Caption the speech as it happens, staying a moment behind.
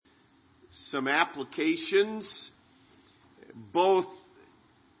some applications, both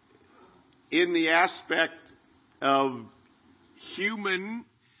in the aspect of human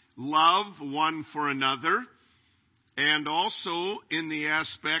love one for another, and also in the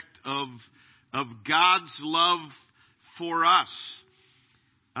aspect of God's love for us.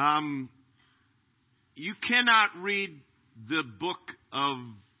 You cannot read the book of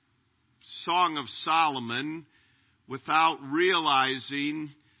Song of Solomon without realizing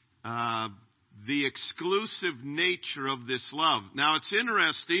the exclusive nature of this love. Now, it's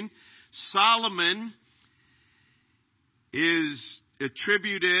interesting. Solomon is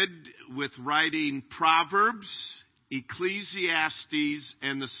attributed with writing Proverbs, Ecclesiastes,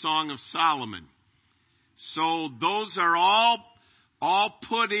 and the Song of Solomon. So those are all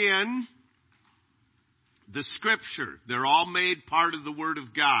put in the Scripture. They're all made part of the Word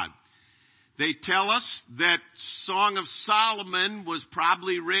of God. They tell us that Song of Solomon was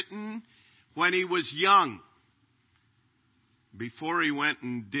probably written when he was young, before he went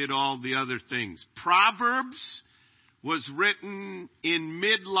and did all the other things. Proverbs was written in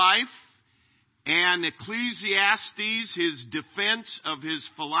midlife, and Ecclesiastes, his defense of his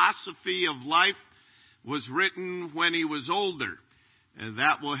philosophy of life, was written when he was older. And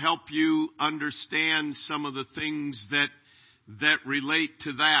that will help you understand some of the things that relate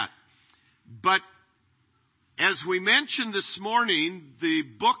to that. But as we mentioned this morning, the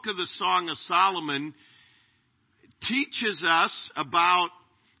book of the Song of Solomon teaches us about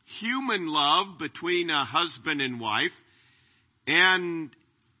human love between a husband and wife. And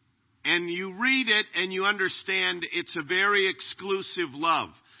you read it and you understand it's a very exclusive love.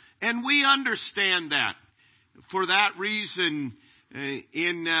 And we understand that. For that reason,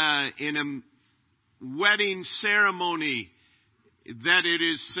 in a wedding ceremony, that it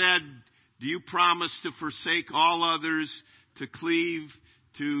is said, do you promise to forsake all others, to cleave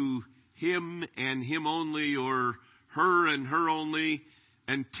to him and him only, or her and her only,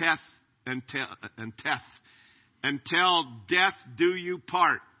 until death do you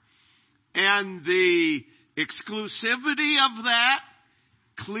part? And the exclusivity of that,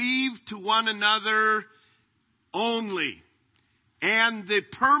 cleave to one another only. And the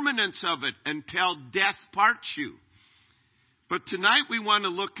permanence of it, until death parts you. But tonight we want to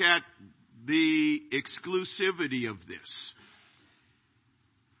look at the exclusivity of this.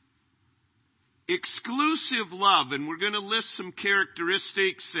 Exclusive love, and we're going to list some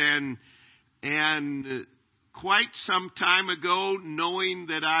characteristics, and quite some time ago, knowing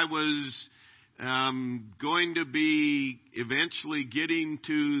that I was going to be eventually getting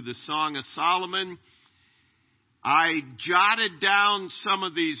to the Song of Solomon, I jotted down some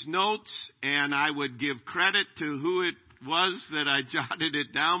of these notes, and I would give credit to who it was that I jotted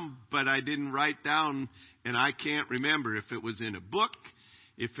it down, but I didn't write down, and I can't remember if it was in a book,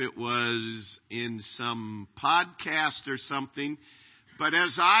 if it was in some podcast or something. But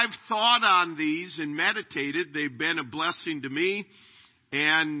as I've thought on these and meditated, they've been a blessing to me.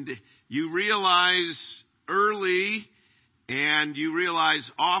 And you realize early and you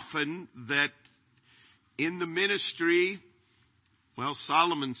realize often that in the ministry, well,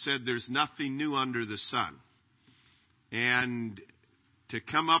 Solomon said there's nothing new under the sun. And to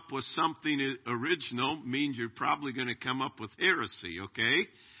come up with something original means you're probably going to come up with heresy, okay?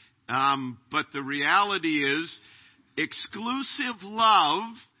 But the reality is, exclusive love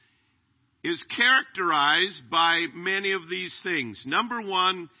is characterized by many of these things. Number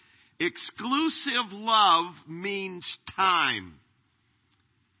one, exclusive love means time.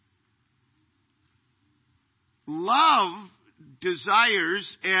 Love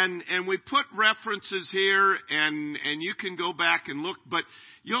desires, and we put references here, and you can go back and look, but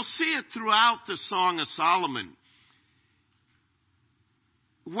you'll see it throughout the Song of Solomon.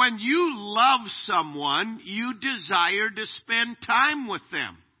 When you love someone, you desire to spend time with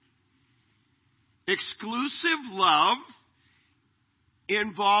them. Exclusive love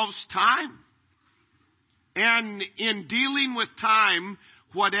involves time. And in dealing with time,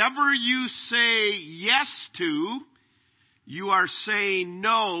 whatever you say yes to, you are saying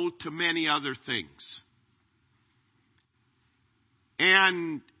no to many other things.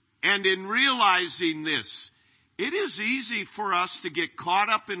 And in realizing this, it is easy for us to get caught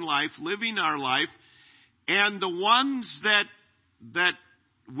up in life, living our life, and the ones that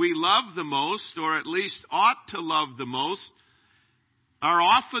we love the most, or at least ought to love the most, are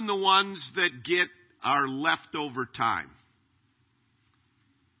often the ones that get our leftover time.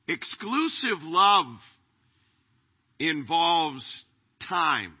 Exclusive love involves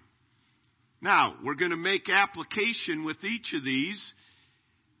time. Now, we're going to make application with each of these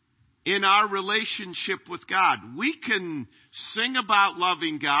in our relationship with God. We can sing about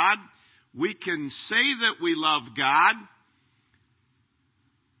loving God. We can say that we love God,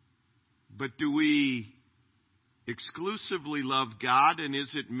 but do we exclusively love God, and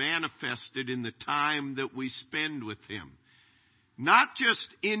is it manifested in the time that we spend with Him? Not just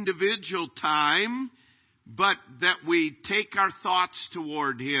individual time, but that we take our thoughts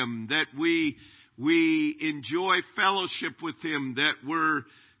toward Him, that we enjoy fellowship with Him, that we're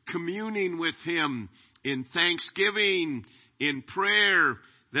communing with Him in thanksgiving, in prayer,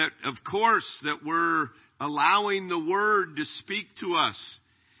 that, of course, that we're allowing the Word to speak to us.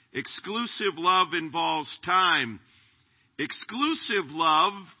 Exclusive love involves time. Exclusive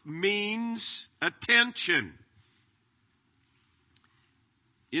love means attention.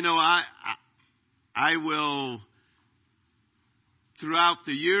 You know, I will, throughout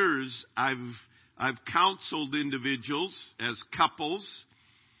the years, I've counseled individuals as couples,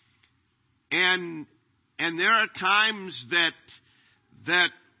 and there are times that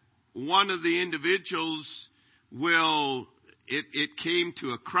one of the individuals will, it came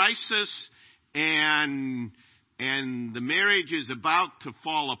to a crisis, and the marriage is about to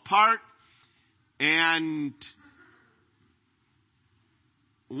fall apart, and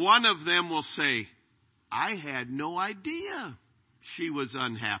one of them will say, I had no idea she was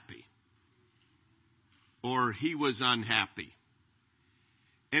unhappy, or he was unhappy.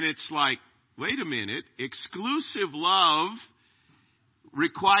 And it's like, wait a minute, exclusive love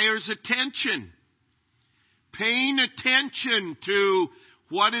requires attention. Paying attention to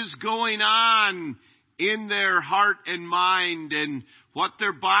what is going on in their heart and mind, and what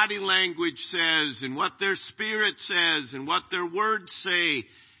their body language says, and what their spirit says, and what their words say.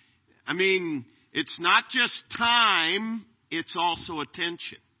 I mean, it's not just time, it's also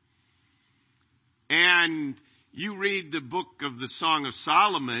attention. And you read the book of the Song of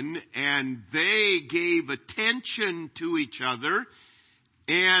Solomon, and they gave attention to each other,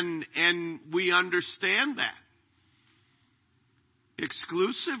 and we understand that.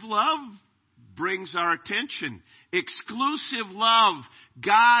 Exclusive love brings our attention. Exclusive love,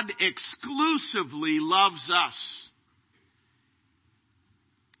 God exclusively loves us.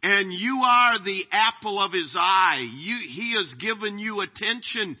 And you are the apple of His eye. He has given you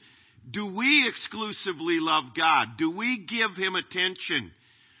attention. Do we exclusively love God? Do we give Him attention?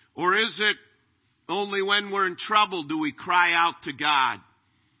 Or is it only when we're in trouble do we cry out to God?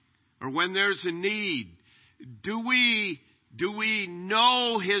 Or when there's a need? Do we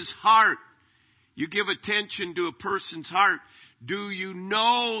know His heart? You give attention to a person's heart. Do you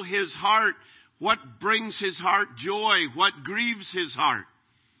know His heart? What brings His heart joy? What grieves His heart?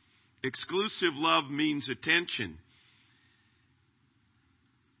 Exclusive love means attention.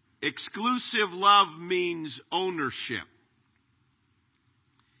 Exclusive love means ownership.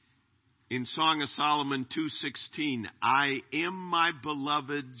 In Song of Solomon 2:16, I am my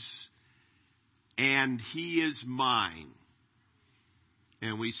beloved's, and he is mine.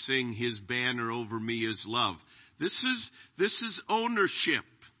 And we sing, His banner over me is love. This is ownership.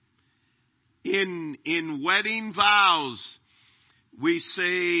 In wedding vows, we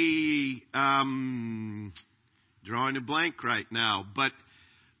say, drawing a blank right now, but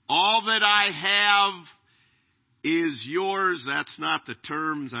all that I have is yours. That's not the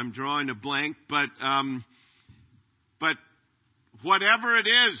terms. I'm drawing a blank, but whatever it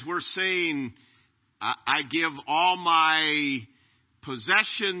is, we're saying, I give all my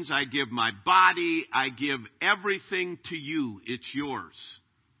possessions, I give my body, I give everything to you. It's yours.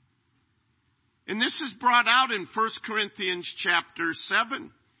 And this is brought out in 1 Corinthians chapter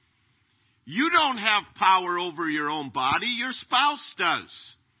 7. You don't have power over your own body, your spouse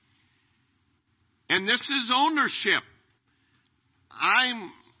does. And this is ownership.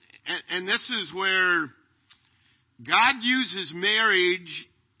 And this is where God uses marriage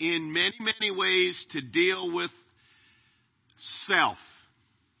in many, many ways to deal with self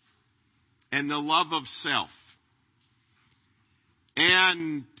and the love of self.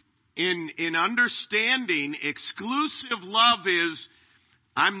 And in understanding, exclusive love is,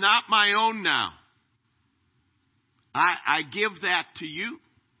 I'm not my own now. I give that to you.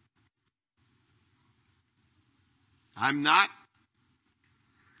 I'm not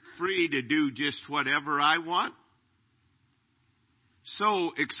free to do just whatever I want.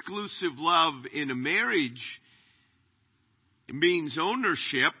 So, exclusive love in a marriage means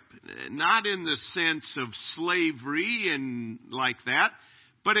ownership, not in the sense of slavery and like that,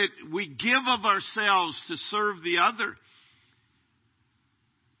 but we give of ourselves to serve the other.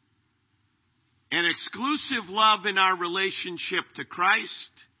 And exclusive love in our relationship to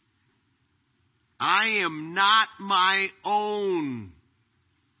Christ, I am not my own,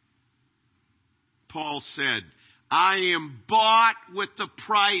 Paul said. I am bought with the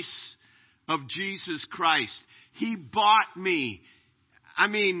price of Jesus Christ. He bought me. I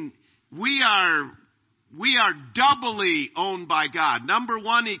mean, we are doubly owned by God. Number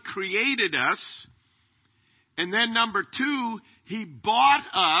one, He created us. And then number two, He bought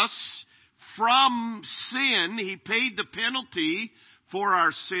us from sin. He paid the penalty for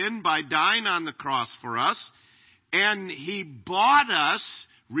our sin by dying on the cross for us. And He bought us,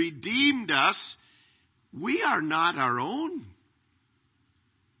 redeemed us. We are not our own.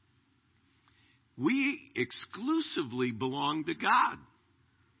 We exclusively belong to God.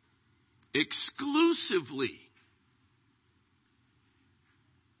 Exclusively.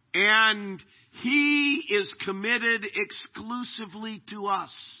 And He is committed exclusively to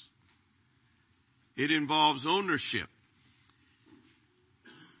us. It involves ownership.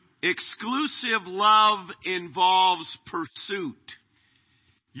 Exclusive love involves pursuit.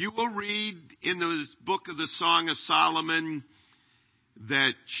 You will read in the book of the Song of Solomon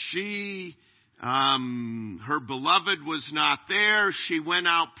that her beloved was not there. She went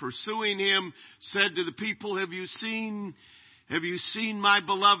out pursuing him, said to the people, have you seen my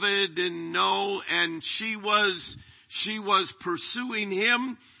beloved? And no, and she was pursuing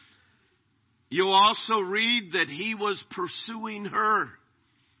him. You'll also read that he was pursuing her.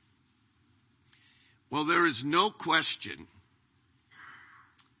 Well, there is no question.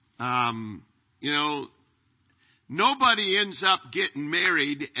 Nobody ends up getting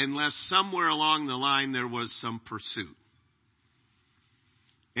married unless somewhere along the line there was some pursuit.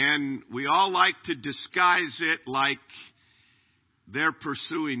 And we all like to disguise it like they're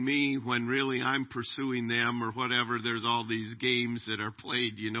pursuing me when really I'm pursuing them or whatever. There's all these games that are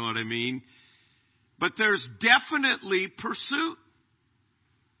played, you know what I mean? But there's definitely pursuit.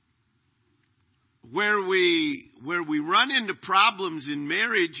 Where we run into problems in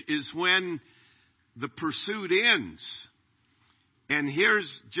marriage is when the pursuit ends. And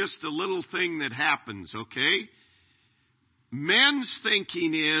here's just a little thing that happens, okay? Men's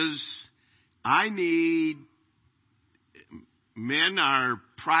thinking is, men are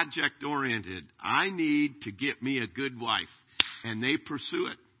project oriented. I need to get me a good wife. And they pursue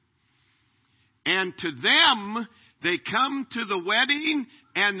it. And to them, they come to the wedding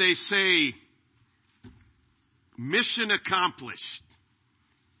and they say, mission accomplished.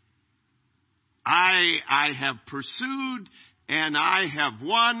 I have pursued and I have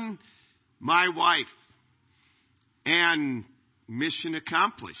won my wife. And mission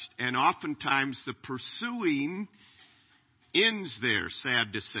accomplished. And oftentimes the pursuing ends there,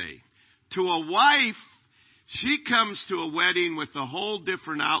 sad to say. To a wife, she comes to a wedding with a whole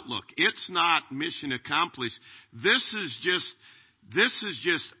different outlook. It's not mission accomplished. This is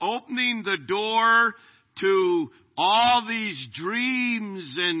just opening the door to all these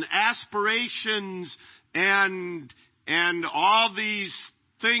dreams and aspirations and all these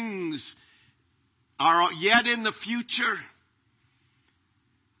things are yet in the future.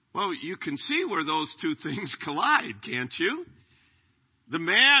 Well, you can see where those two things collide, can't you? The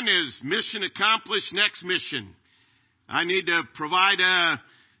man is mission accomplished, next mission. I need to provide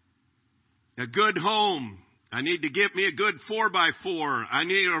a good home. I need to get me a good 4x4. Or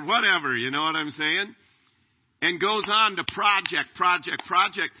whatever, you know what I'm saying? And goes on to project.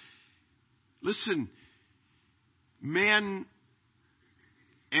 Listen, men,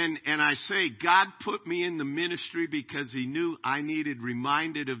 and I say, God put me in the ministry because He knew I needed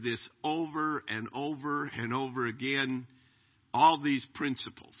reminded of this over and over and over again, all these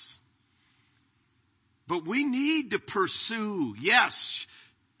principles. But we need to pursue. Yes,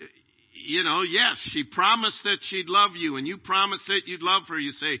 she promised that she'd love you, and you promised that you'd love her.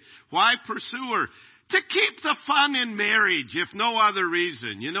 You say, why pursue her? To keep the fun in marriage, if no other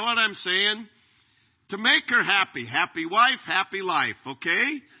reason. You know what I'm saying? To make her happy. Happy wife, happy life,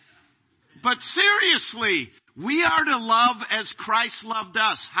 okay? But seriously, we are to love as Christ loved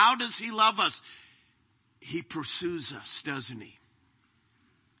us. How does He love us? He pursues us, doesn't He?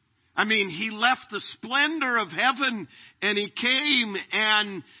 I mean, He left the splendor of heaven and He came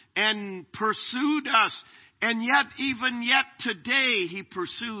and pursued us. And yet, even yet today, He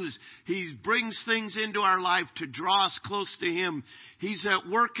pursues. He brings things into our life to draw us close to Him. He's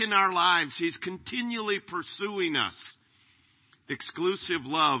at work in our lives. He's continually pursuing us. Exclusive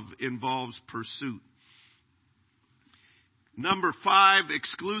love involves pursuit. Number 5,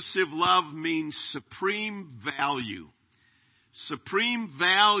 exclusive love means supreme value. Supreme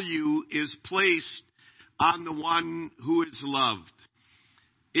value is placed on the one who is loved.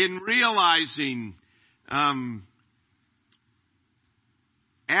 In realizing,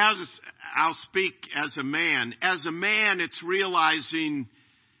 as I'll speak as a man, it's realizing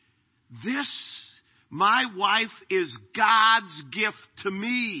this, my wife is God's gift to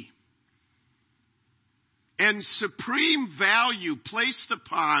me. and supreme value placed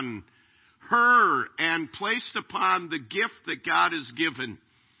upon her and placed upon the gift that God has given.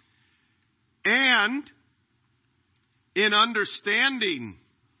 And in understanding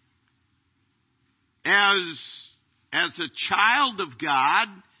as a child of God,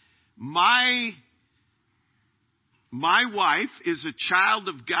 my wife is a child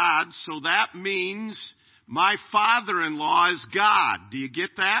of God, so that means my father-in-law is God. Do you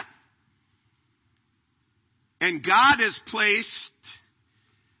get that? And God has placed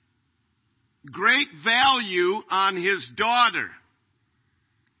great value on his daughter.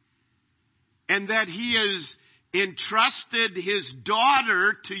 And that he has entrusted his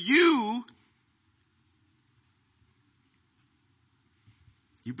daughter to you.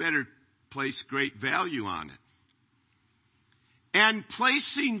 You better place great value on it. And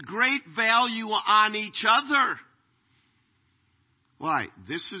placing great value on each other. Why?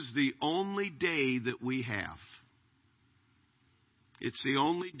 This is the only day that we have. It's the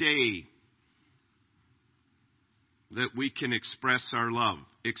only day that we can express our love.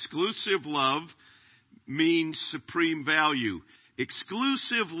 Exclusive love means supreme value.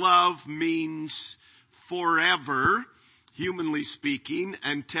 Exclusive love means forever, humanly speaking,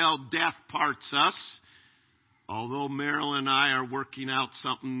 until death parts us. Although Meryl and I are working out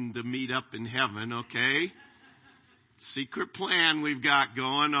something to meet up in heaven, okay? Secret plan we've got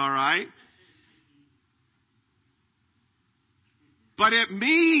going, all right? But it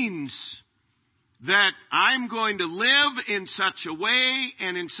means that I'm going to live in such a way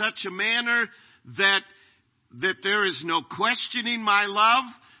and in such a manner that there is no questioning my love,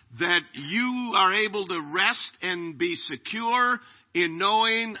 that you are able to rest and be secure in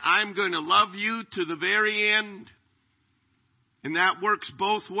knowing I'm going to love you to the very end. And that works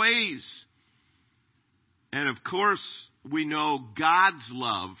both ways. And of course, we know God's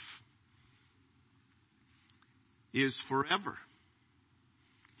love is forever.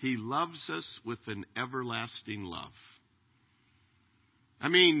 He loves us with an everlasting love. I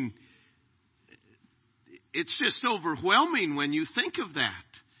mean, it's just overwhelming when you think of that.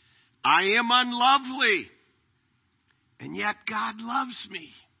 I am unlovely, and yet God loves me.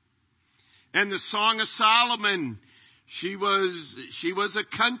 And the Song of Solomon, she was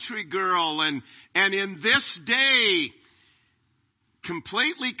a country girl, and in this day,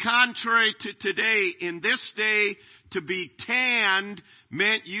 completely contrary to today, in this day, to be tanned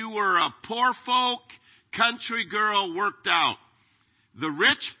meant you were a poor folk country girl worked out. The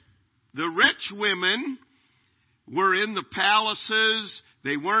rich women were in the palaces.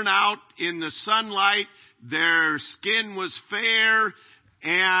 They weren't out in the sunlight. Their skin was fair.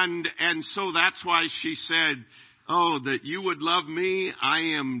 And so that's why she said, oh, that you would love me.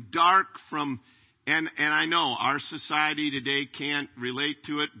 I am dark from... And I know our society today can't relate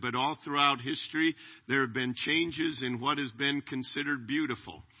to it, but all throughout history, there have been changes in what has been considered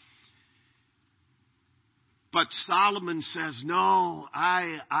beautiful. But Solomon says, no,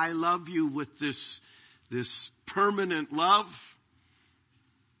 I love you with this permanent love.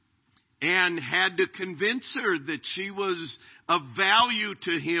 And had to convince her that she was of value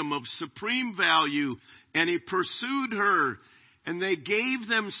to him, of supreme value. And he pursued her. And they gave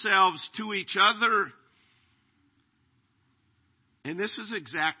themselves to each other. And this is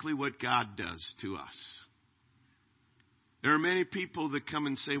exactly what God does to us. There are many people that come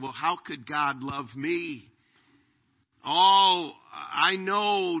and say, well, how could God love me? Oh, I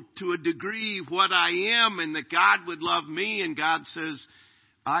know to a degree what I am and that God would love me. And God says,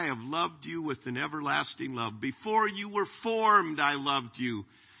 I have loved you with an everlasting love. Before you were formed, I loved you.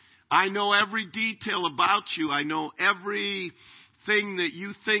 I know every detail about you. I know everything that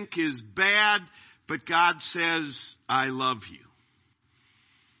you think is bad, but God says, I love you.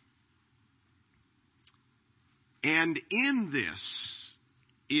 And in this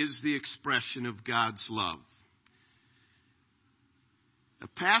is the expression of God's love. A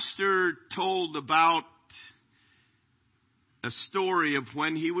pastor told about a story of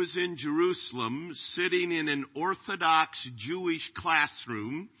when he was in Jerusalem, sitting in an Orthodox Jewish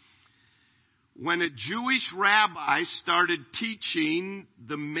classroom, when a Jewish rabbi started teaching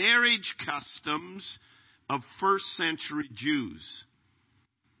the marriage customs of first century Jews.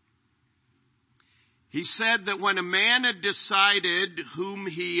 He said that when a man had decided whom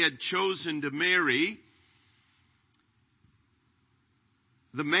he had chosen to marry,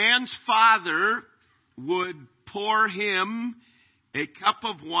 the man's father would pour him a cup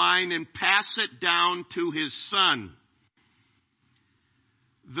of wine and pass it down to his son.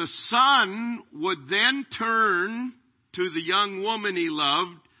 The son would then turn to the young woman he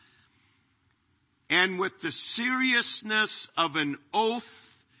loved, and with the seriousness of an oath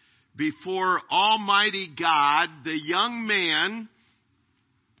before Almighty God, the young man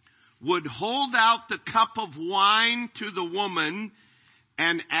would hold out the cup of wine to the woman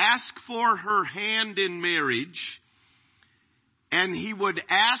and ask for her hand in marriage. And he would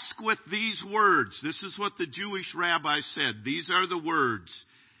ask with these words. This is what the Jewish rabbi said. These are the words.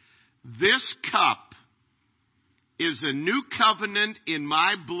 This cup is a new covenant in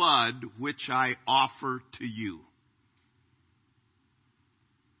my blood, which I offer to you.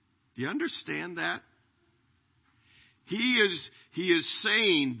 Do you understand that? He is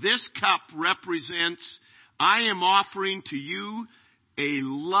saying this cup represents, I am offering to you a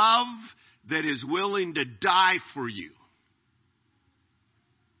love that is willing to die for you.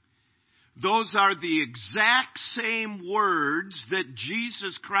 Those are the exact same words that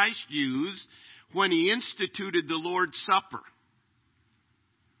Jesus Christ used when he instituted the Lord's Supper.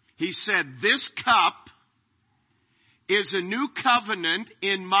 He said, this cup is a new covenant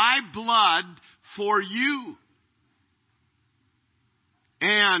in my blood for you.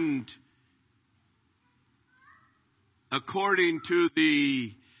 And according to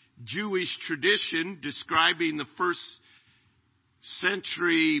the Jewish tradition describing the first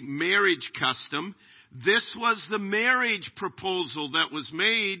century marriage custom, this was the marriage proposal that was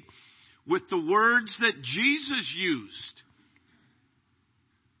made with the words that Jesus used.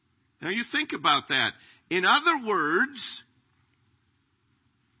 Now you think about that. In other words,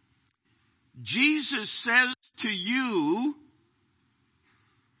 Jesus says to you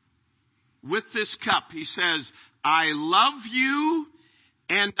with this cup, he says, I love you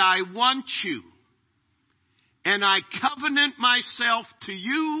and I want you. And I covenant myself to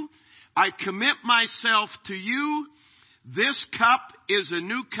you. I commit myself to you. This cup is a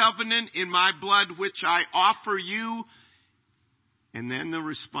new covenant in my blood which I offer you. And then the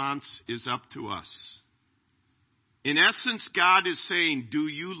response is up to us. In essence, God is saying, do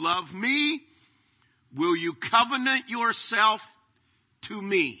you love me? Will you covenant yourself to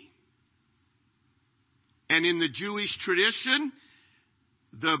me? And in the Jewish tradition,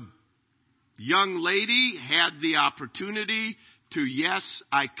 the young lady had the opportunity to, yes,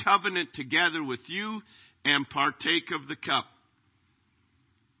 I covenant together with you and partake of the cup.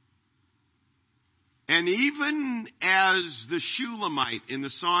 And even as the Shulamite in the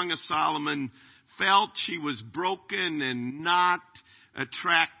Song of Solomon felt she was broken and not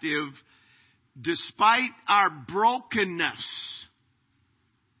attractive, despite our brokenness,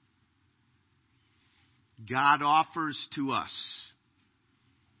 God offers to us.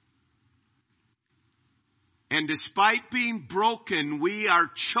 And despite being broken, we are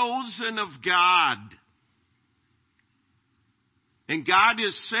chosen of God. And God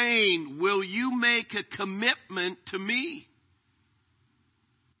is saying, will you make a commitment to me?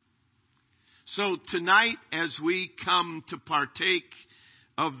 So tonight, as we come to partake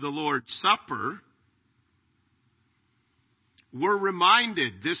of the Lord's Supper, we're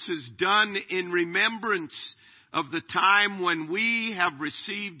reminded this is done in remembrance of the time when we have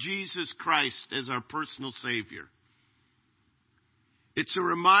received Jesus Christ as our personal Savior. It's a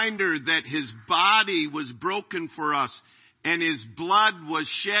reminder that His body was broken for us and His blood was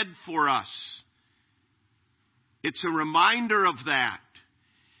shed for us. It's a reminder of that.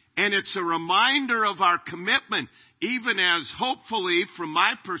 And it's a reminder of our commitment, even as hopefully, from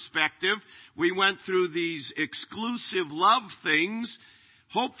my perspective, we went through these exclusive love things.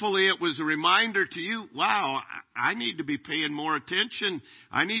 Hopefully it was a reminder to you, wow, I need to be paying more attention.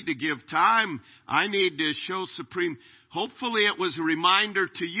 I need to give time. I need to show supreme. Hopefully it was a reminder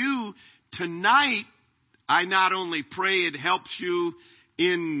to you tonight. I not only pray it helps you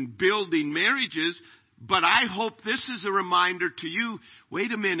in building marriages, but I hope this is a reminder to you,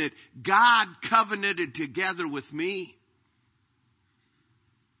 wait a minute, God covenanted together with me.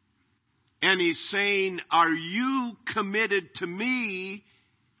 And He's saying, are you committed to me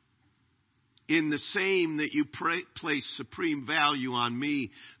in the same that you place supreme value on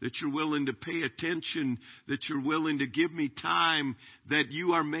me, that you're willing to pay attention, that you're willing to give me time, that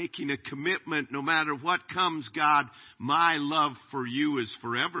you are making a commitment no matter what comes, God, my love for you is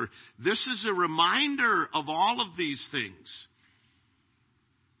forever. This is a reminder of all of these things.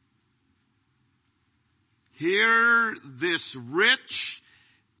 Here, this rich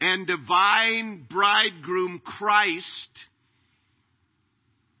and divine bridegroom Christ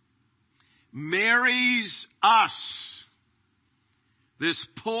marries us, this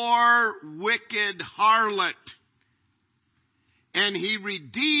poor, wicked harlot, and He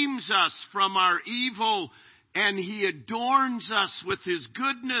redeems us from our evil, and He adorns us with His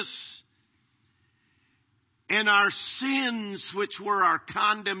goodness, and our sins, which were our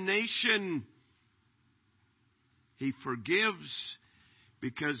condemnation, He forgives,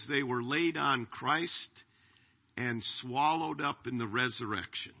 because they were laid on Christ and swallowed up in the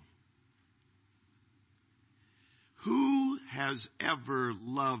resurrection. Who has ever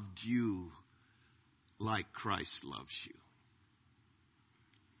loved you like Christ loves you?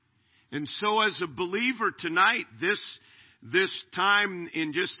 And so as a believer tonight, this time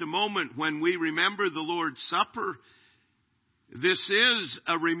in just a moment when we remember the Lord's Supper, this is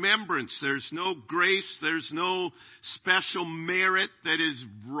a remembrance. There's no grace, there's no special merit that is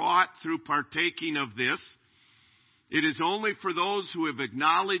wrought through partaking of this. It is only for those who have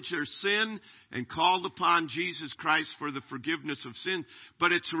acknowledged their sin and called upon Jesus Christ for the forgiveness of sin.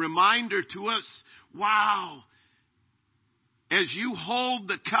 But it's a reminder to us, wow, as you hold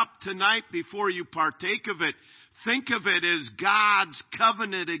the cup tonight before you partake of it, think of it as God's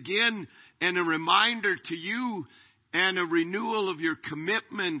covenant again and a reminder to you and a renewal of your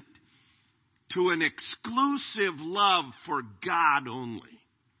commitment to an exclusive love for God only.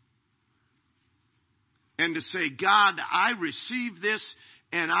 And to say, God, I receive this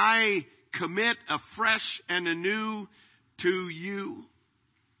and I commit afresh and anew to you.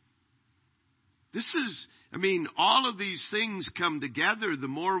 This is, all of these things come together the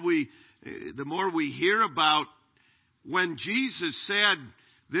more we hear about when Jesus said,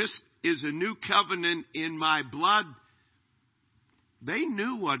 this is a new covenant in my blood. They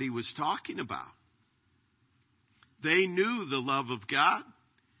knew what he was talking about. They knew the love of God.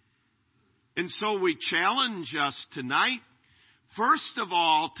 And so we challenge us tonight, first of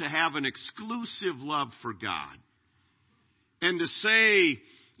all, to have an exclusive love for God. And to say,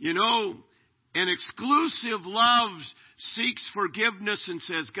 an exclusive love seeks forgiveness and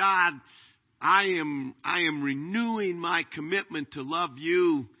says, God, I am renewing my commitment to love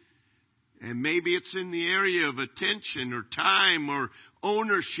you. And maybe it's in the area of attention or time or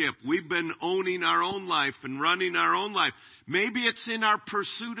ownership. We've been owning our own life and running our own life. Maybe it's in our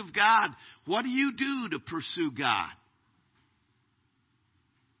pursuit of God. What do you do to pursue God?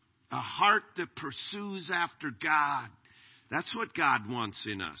 A heart that pursues after God. That's what God wants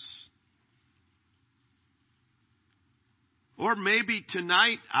in us. Or maybe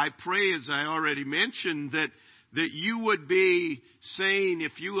tonight, I pray, as I already mentioned, that you would be saying,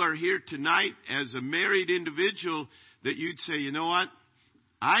 if you are here tonight as a married individual, that you'd say, you know what?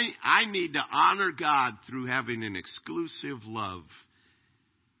 I need to honor God through having an exclusive love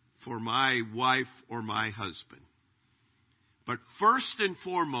for my wife or my husband. But first and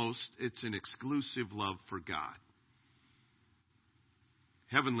foremost, it's an exclusive love for God.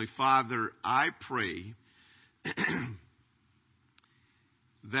 Heavenly Father, I pray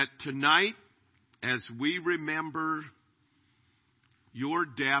that tonight, as we remember your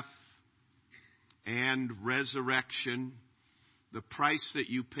death and resurrection, the price that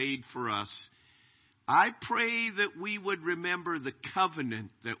you paid for us, I pray that we would remember the covenant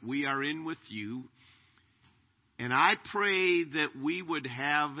that we are in with you. And I pray that we would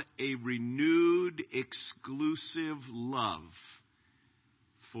have a renewed, exclusive love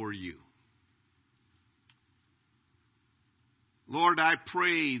for you. Lord, I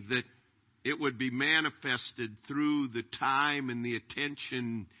pray that it would be manifested through the time and the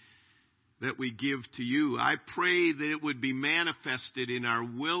attention that we give to you. I pray that it would be manifested in our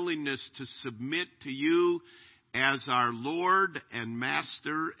willingness to submit to you as our Lord and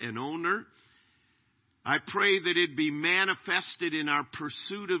Master and owner. I pray that it be manifested in our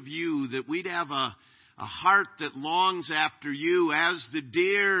pursuit of you, that we'd have a heart that longs after you. As the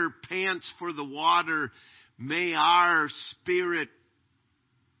deer pants for the water, may our spirit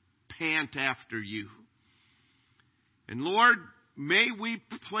pant after you. And Lord, may we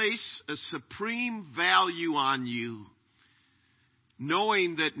place a supreme value on you,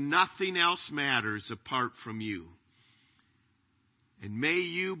 knowing that nothing else matters apart from you. And may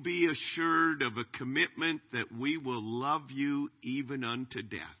you be assured of a commitment that we will love you even unto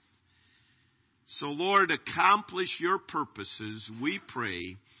death. So Lord, accomplish your purposes, we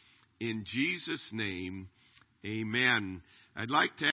pray, in Jesus' name. Amen. I'd like to